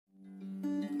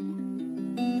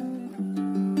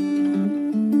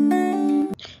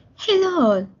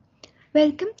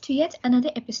Welcome to yet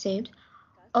another episode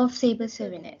of Saber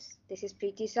Souvenirs. This is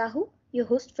Preeti Sahu, your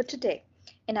host for today.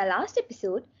 In our last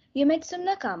episode, you met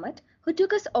Sumna Kamat, who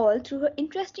took us all through her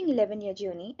interesting 11-year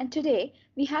journey, and today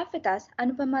we have with us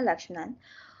Anupama Lakshmanan,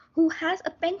 who has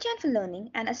a penchant for learning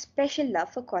and a special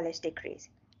love for college degrees.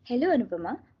 Hello,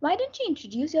 Anupama. Why don't you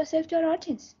introduce yourself to our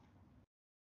audience?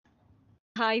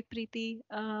 Hi, Preeti.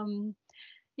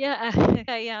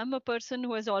 I am a person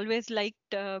who has always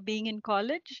liked being in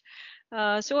college.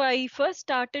 So I first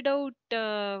started out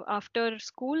after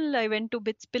school. I went to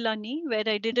BITS Pilani, where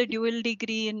I did a dual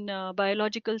degree in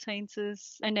biological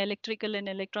sciences and electrical and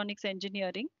electronics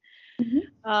engineering.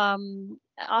 Mhm.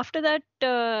 After that,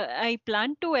 I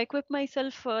plan to equip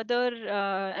myself further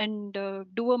and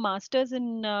do a master's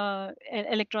in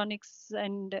electronics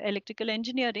and electrical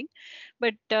engineering.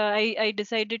 But I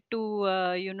decided to,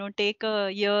 take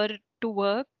a year to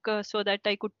work so that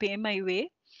I could pay my way.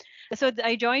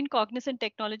 I joined Cognizant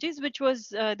Technologies, which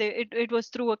was it was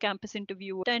through a campus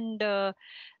interview, and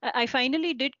I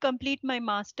finally did complete my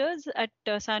masters at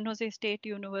San Jose State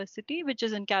University, which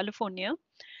is in California.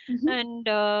 Mhm. And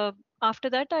after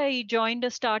that, I joined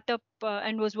a startup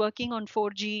and was working on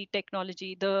 4G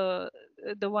technology, the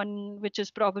one which is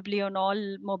probably on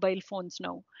all mobile phones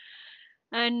now.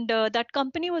 And that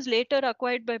company was later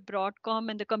acquired by Broadcom,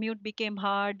 and the commute became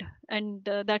hard. And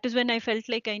that is when I felt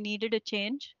like I needed a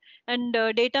change. And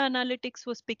data analytics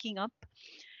was picking up.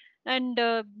 And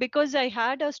because I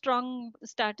had a strong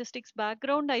statistics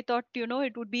background, I thought,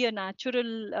 it would be a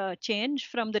natural change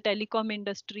from the telecom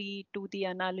industry to the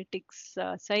analytics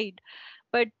side.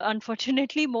 But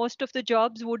unfortunately, most of the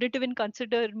jobs wouldn't even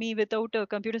consider me without a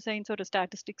computer science or a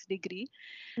statistics degree.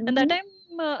 And that Mhm.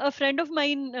 time, a friend of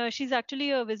mine, she's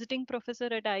actually a visiting professor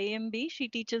at IMB. She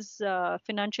teaches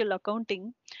financial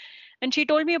accounting, and she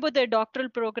told me about their doctoral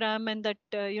program and that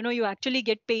you actually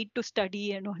get paid to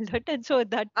study and all that. And so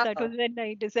that was Oh, when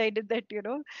I decided that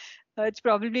it's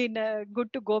probably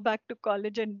good to go back to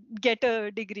college and get a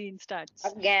degree in stats.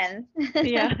 again.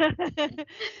 Yeah.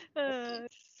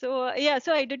 So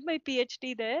I did my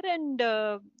PhD there, and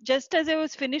just as I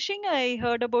was finishing, I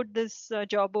heard about this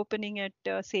job opening at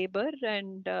Sabre,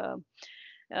 and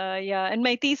and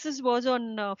my thesis was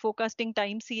on forecasting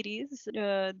time series.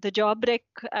 The job rec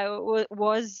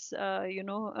was,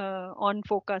 on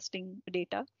forecasting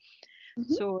data.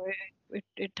 Mhm. So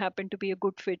it happened to be a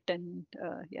good fit, and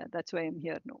yeah, that's why I'm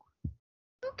here now.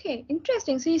 Okay,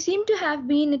 interesting. So you seem to have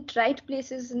been at right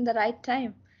places in the right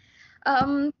time.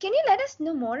 Can you let us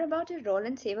know more about your role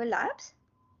in Saver Labs?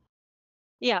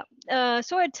 Yeah.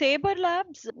 So at Sabre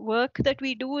Labs, work that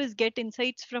we do is get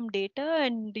insights from data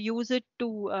and use it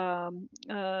to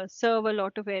serve a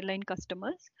lot of airline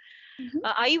customers. Mhm.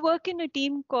 I work in a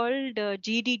team called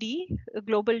GDD,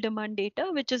 Global Demand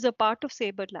Data, which is a part of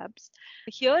Sabre Labs.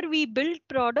 Here we build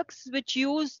products which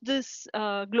use this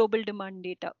global demand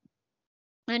data.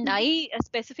 And Mhm. I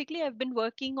specifically have been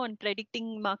working on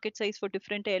predicting market size for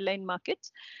different airline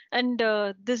markets. And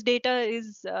this data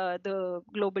is the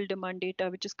global demand data,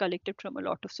 which is collected from a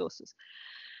lot of sources.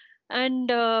 And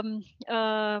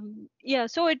yeah,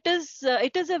 so it is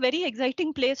a very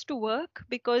exciting place to work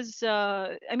because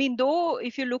I mean, though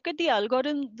if you look at the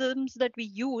algorithms that we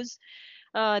use,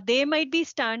 they might be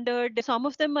standard. Some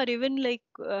of them are even like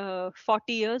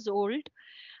 40 years old,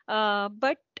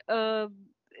 but uh,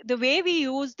 the way we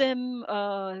use them,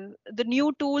 the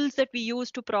new tools that we use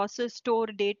to process, store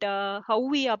data, how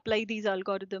we apply these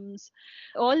algorithms,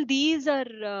 all these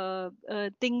are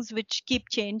things which keep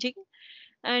changing.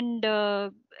 And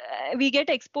we get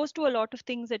exposed to a lot of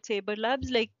things at Sabre Labs,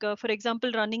 like, for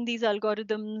example, running these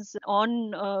algorithms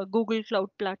on Google Cloud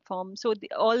Platform. So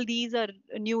all these are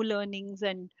new learnings,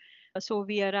 and so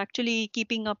we are actually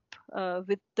keeping up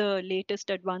with the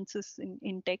latest advances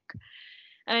in tech.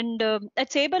 And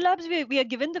at Sabre Labs, we are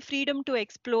given the freedom to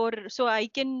explore. So I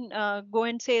can go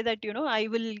and say that, I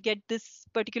will get this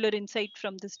particular insight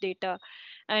from this data.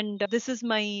 And this is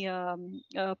my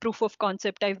proof of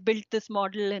concept. I've built this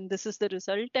model and this is the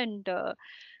result. And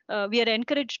we are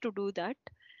encouraged to do that.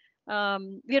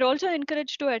 We are also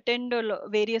encouraged to attend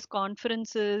various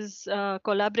conferences,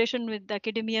 collaboration with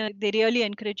academia. They really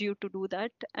encourage you to do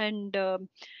that. And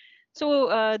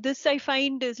this I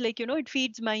find is like, it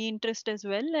feeds my interest as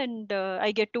well. And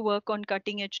I get to work on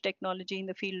cutting edge technology in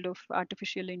the field of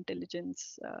artificial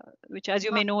intelligence, which, as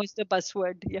you may know, is the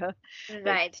buzzword. Yeah. Right.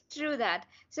 Right, true that.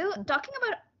 So, talking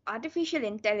about artificial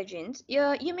intelligence,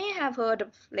 you may have heard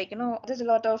of, like, there's a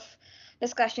lot of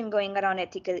discussion going around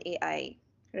ethical AI,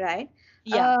 right?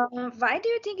 Yeah. Why do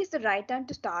you think is the right time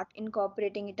to start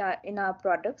incorporating it in our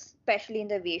products, especially in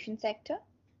the aviation sector?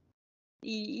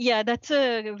 Yeah, that's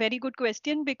a very good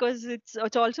question because it's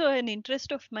also an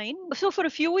interest of mine. So for a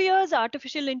few years,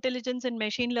 artificial intelligence and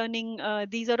machine learning,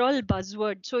 these are all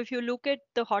buzzwords. So if you look at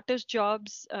the hottest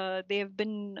jobs, they have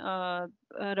been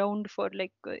around for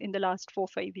like in the last 4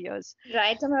 5 years.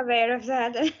 Right, I'm aware of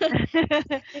that.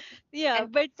 Yeah, And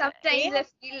but sometimes I AI,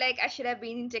 feel like I should have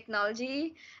been in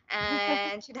technology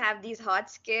and should have these hard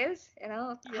skills,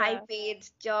 high yeah. paid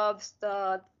jobs,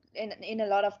 in a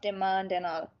lot of demand and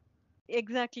all.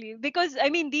 Exactly. Because I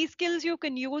mean, these skills you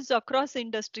can use across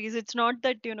industries. It's not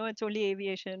that, it's only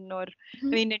aviation or, I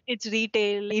Mhm. mean, it's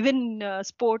retail, even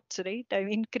sports, right? I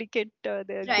mean, cricket,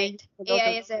 they use Right. a lot AI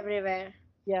of, is everywhere.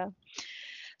 yeah.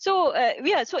 So,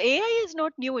 yeah, so AI is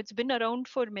not new. It's been around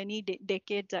for many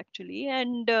decades, actually.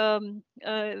 And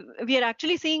we are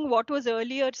actually seeing what was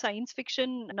earlier science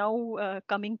fiction now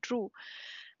coming true.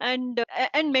 And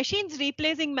machines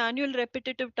replacing manual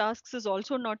repetitive tasks is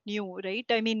also not new, right?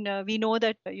 I mean, we know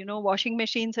that, washing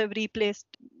machines have replaced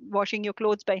washing your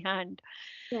clothes by hand.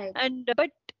 Right. And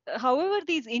but however,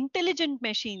 these intelligent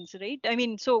machines, right? I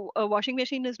mean, so a washing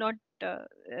machine is not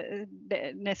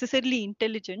necessarily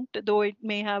intelligent, though it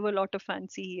may have a lot of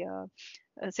fancy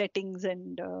settings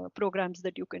and programs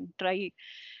that you can try.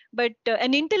 But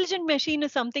an intelligent machine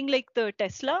is something like the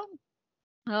Tesla,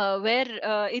 where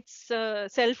it's a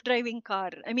self-driving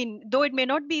car. I mean, though it may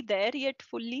not be there yet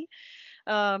fully,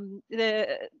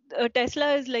 the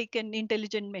Tesla is like an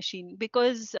intelligent machine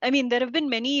because I mean there have been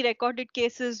many recorded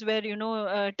cases where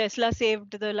Tesla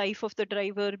saved the life of the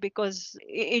driver because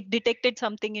it detected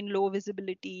something in low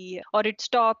visibility, or it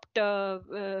stopped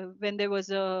when there was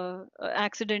a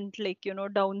accident, like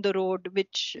down the road,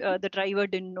 which the driver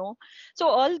didn't know. So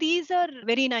all these are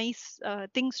very nice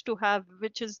things to have,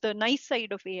 which is the nice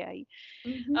side of AI.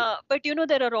 Mm-hmm. But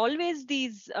there are always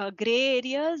these gray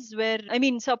areas where, I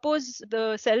mean, suppose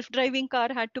the self-driving car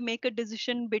had to make a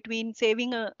decision between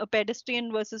saving a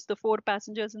pedestrian versus the four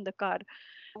passengers in the car.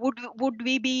 Would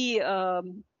we be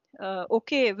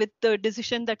okay with the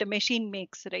decision that a machine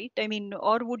makes, right? I mean,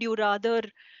 or would you rather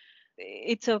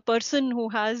it's a person who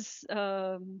has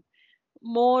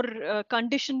more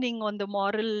conditioning on the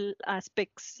moral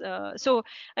aspects. So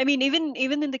I mean, even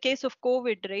in the case of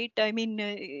COVID, right? I mean,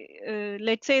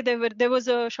 let's say there was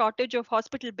a shortage of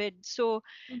hospital beds. So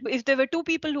Mm-hmm. if there were two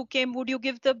people who came, would you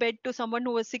give the bed to someone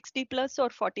who was 60 plus or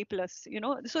 40 plus?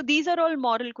 So these are all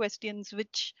moral questions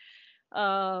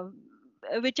uh,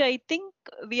 which I think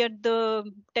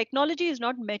the technology is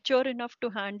not mature enough to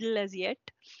handle as yet.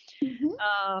 Mm-hmm.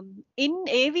 In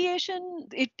aviation,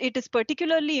 it is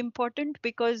particularly important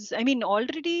because I mean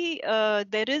already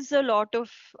there is a lot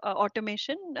of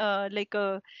automation, like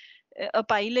a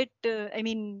pilot. I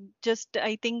mean, just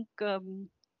I think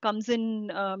comes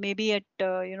in maybe at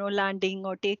landing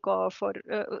or takeoff, or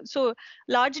so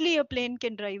largely a plane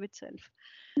can drive itself.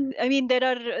 I mean,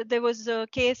 there was a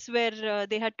case where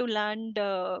they had to land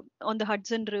on the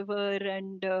Hudson River,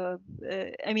 and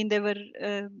I mean, there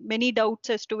were many doubts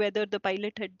as to whether the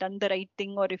pilot had done the right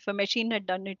thing, or if a machine had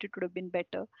done it, it would have been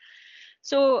better.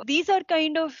 So these are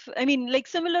kind of, I mean, like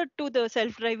similar to the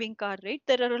self-driving car, right?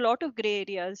 There are a lot of gray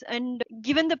areas, and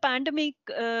given the pandemic,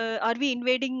 are we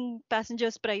invading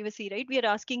passengers' privacy, right? We are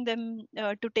asking them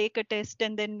to take a test,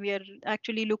 and then we are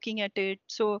actually looking at it.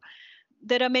 So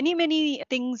there are many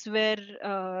things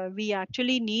where we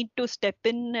actually need to step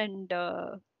in and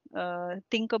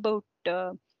think about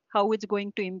how it's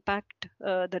going to impact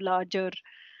the larger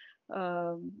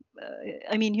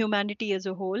I mean humanity as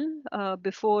a whole,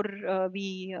 before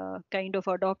we kind of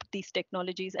adopt these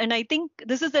technologies. And I think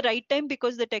this is the right time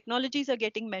because the technologies are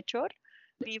getting mature.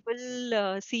 We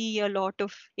will see a lot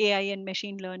of AI and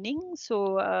machine learning.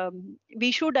 So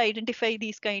we should identify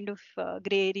these kind of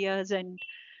gray areas and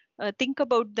think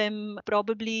about them,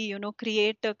 probably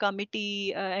create a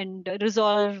committee and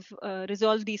resolve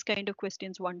these kind of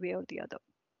questions one way or the other.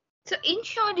 So in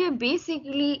short, you're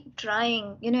basically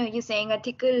trying, you're saying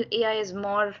ethical AI is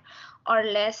more or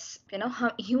less,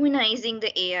 humanizing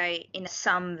the AI in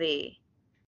some way.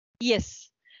 Yes.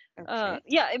 Okay.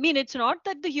 Yeah, I mean, it's not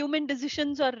that the human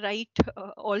decisions are right,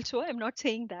 also. I'm not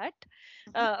saying that.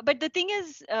 Mhm. But the thing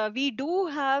is, I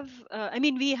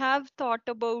mean, we have thought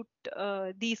about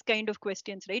these kind of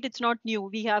questions, right? It's not new.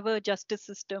 We have a justice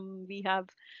system. We have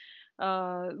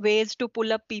ways to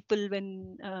pull up people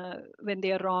when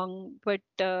they are wrong. But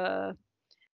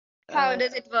How uh,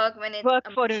 does it work when it's work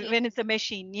a for machine? when it's a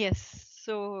machine, yes.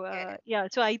 So Get it. yeah,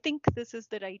 so I think this is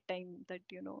the right time that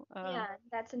Yeah,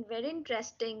 that's a very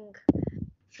interesting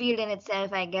field in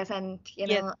itself, I guess. And,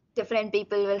 yes. different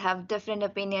people will have different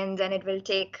opinions, and it will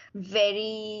take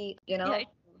very, Yeah,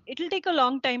 it'll take a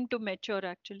long time to mature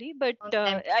actually, but Long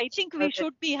time to I think we mature.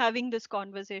 should be having this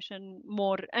conversation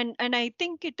more, and I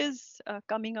think it is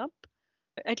coming up.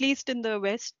 At least in the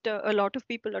West, a lot of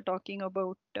people are talking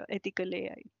about ethical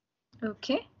AI.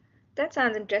 Okay, that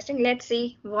sounds interesting. Let's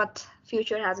see what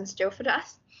future has in store for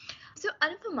us. So,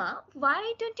 Anupama,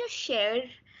 why don't you share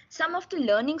some of the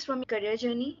learnings from your career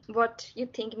journey? What you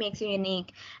think makes you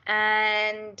unique,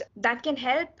 and that can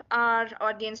help our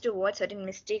audience to avoid certain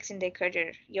mistakes in their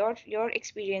career. Your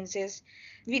experiences,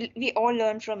 we all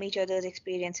learn from each other's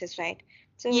experiences, right?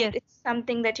 So, Yes. it's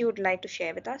something that you would like to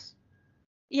share with us.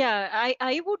 Yeah,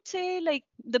 I would say like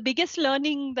the biggest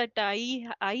learning that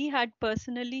I had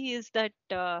personally is that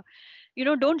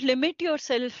don't limit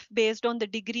yourself based on the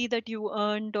degree that you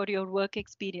earned or your work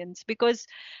experience, because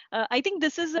I think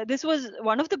this was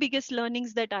one of the biggest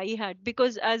learnings that I had,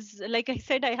 because as like I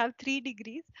said, I have 3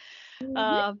 degrees. Mm-hmm.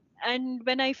 uh, and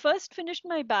when I first finished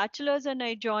my bachelor's and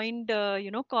I joined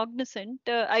Cognizant,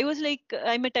 I was like,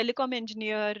 I'm a telecom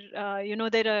engineer.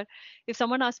 There are, if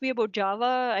someone asks me about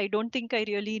Java, I don't think I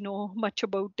really know much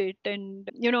about it, and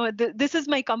this is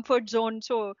my comfort zone,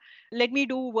 so let me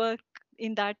do work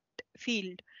in that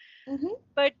field. Mm-hmm.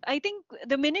 But I think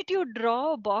the minute you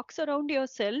draw a box around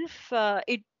yourself,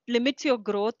 it limits your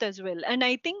growth as well. And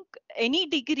I think any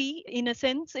degree, in a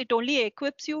sense, it only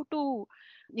equips you to,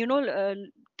 you know, uh,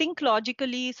 think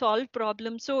logically, solve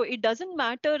problems. So it doesn't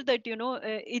matter that,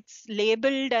 it's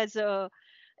labeled as a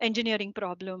engineering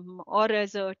problem or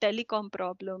as a telecom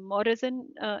problem or as an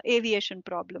aviation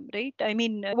problem, right? I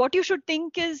mean, what you should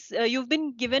think is you've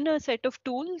been given a set of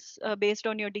tools based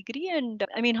on your degree, and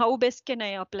I mean, how best can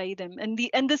I apply them?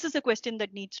 And this is a question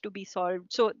that needs to be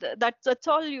solved. So that's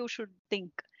all you should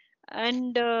think.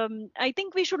 And I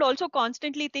think we should also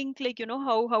constantly think, like,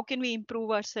 how can we improve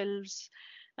ourselves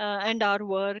and our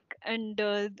work, and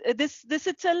this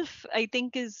itself, I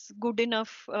think, is good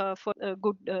enough for a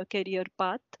good career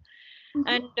path. Mm-hmm.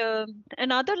 And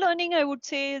another learning I would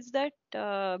say is that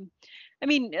I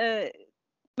mean,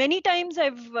 many times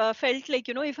I've felt like,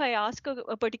 if I ask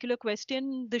a particular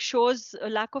question, this shows a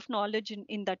lack of knowledge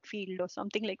in that field or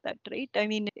something like that, right? I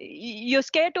mean, you're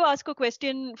scared to ask a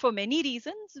question for many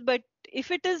reasons, but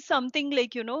if it is something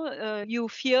like, you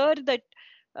fear that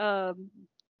um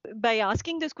by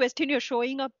asking this question you're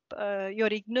showing up your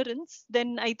ignorance,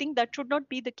 then I think that should not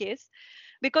be the case.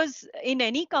 Because in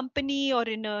any company or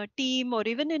in a team or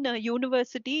even in a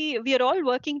university, we are all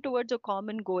working towards a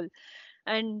common goal.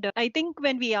 And I think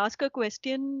when we ask a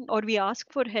question or we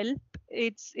ask for help,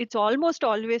 it's almost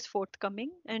always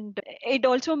forthcoming, and it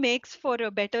also makes for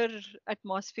a better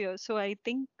atmosphere. So I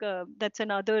think that's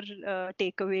another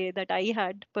takeaway that I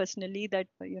had personally, that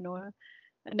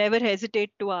never hesitate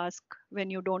to ask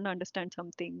when you don't understand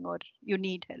something or you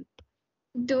need help.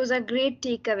 Those are great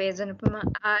takeaways, Anupama.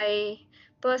 I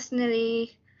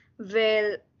personally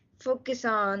will focus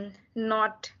on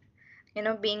not,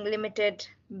 being limited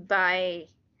by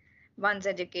one's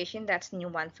education. That's new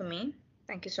one for me.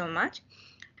 Thank you so much.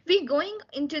 We're going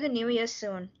into the new year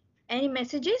soon. Any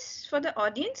messages for the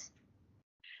audience?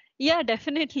 Yeah,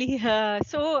 definitely.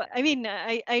 So, I mean,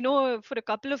 I know for a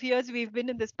couple of years we've been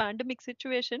in this pandemic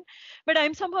situation, but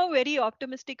I'm somehow very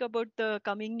optimistic about the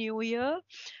coming new year.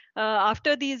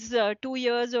 After these 2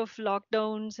 years of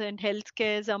lockdowns and health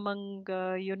scares among,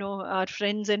 our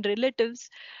friends and relatives,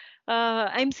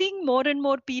 I'm seeing more and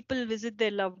more people visit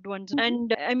their loved ones. Mhm.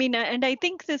 And I mean, and I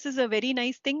think this is a very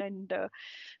nice thing. And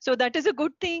so that is a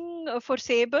good thing for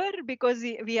Sabre, because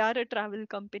we are a travel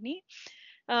company.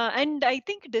 And I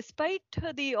think despite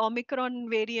the Omicron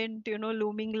variant,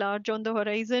 looming large on the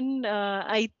horizon,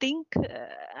 I think,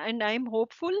 and I'm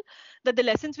hopeful that the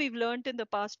lessons we've learned in the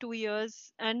past 2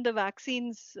 years and the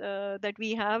vaccines that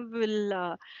we have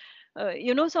will,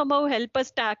 somehow help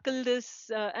us tackle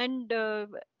this. And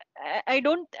I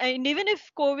don't, and even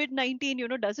if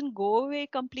COVID-19, doesn't go away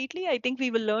completely, I think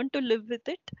we will learn to live with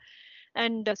it.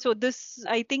 And so this,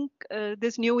 I think,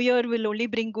 this new year will only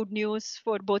bring good news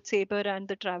for both Sabre and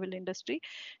the travel industry.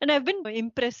 And I've been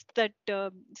impressed that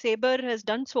Sabre has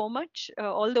done so much,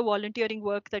 all the volunteering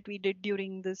work that we did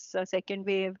during this second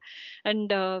wave, and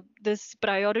this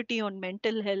priority on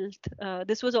mental health.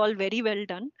 This was all very well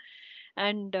done.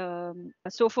 And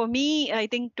so for me, I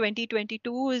think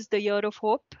 2022 is the year of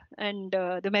hope. And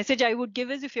the message I would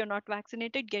give is, if you're not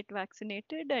vaccinated, get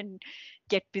vaccinated and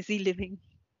get busy living.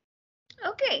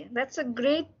 Okay, that's a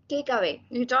great takeaway.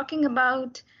 You're talking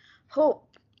about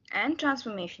hope and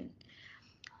transformation.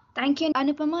 Thank you,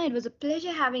 Anupama. It was a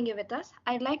pleasure having you with us.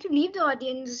 I'd like to leave the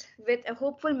audience with a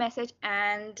hopeful message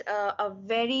and a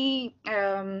very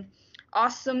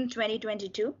awesome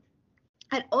 2022.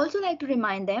 I'd also like to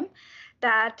remind them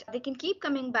that they can keep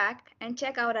coming back and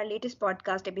check out our latest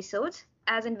podcast episodes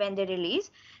as and when they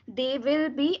release. They will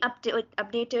be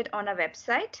updated on our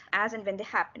website as and when they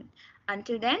happen.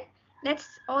 Until then,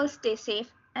 let's all stay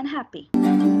safe and happy.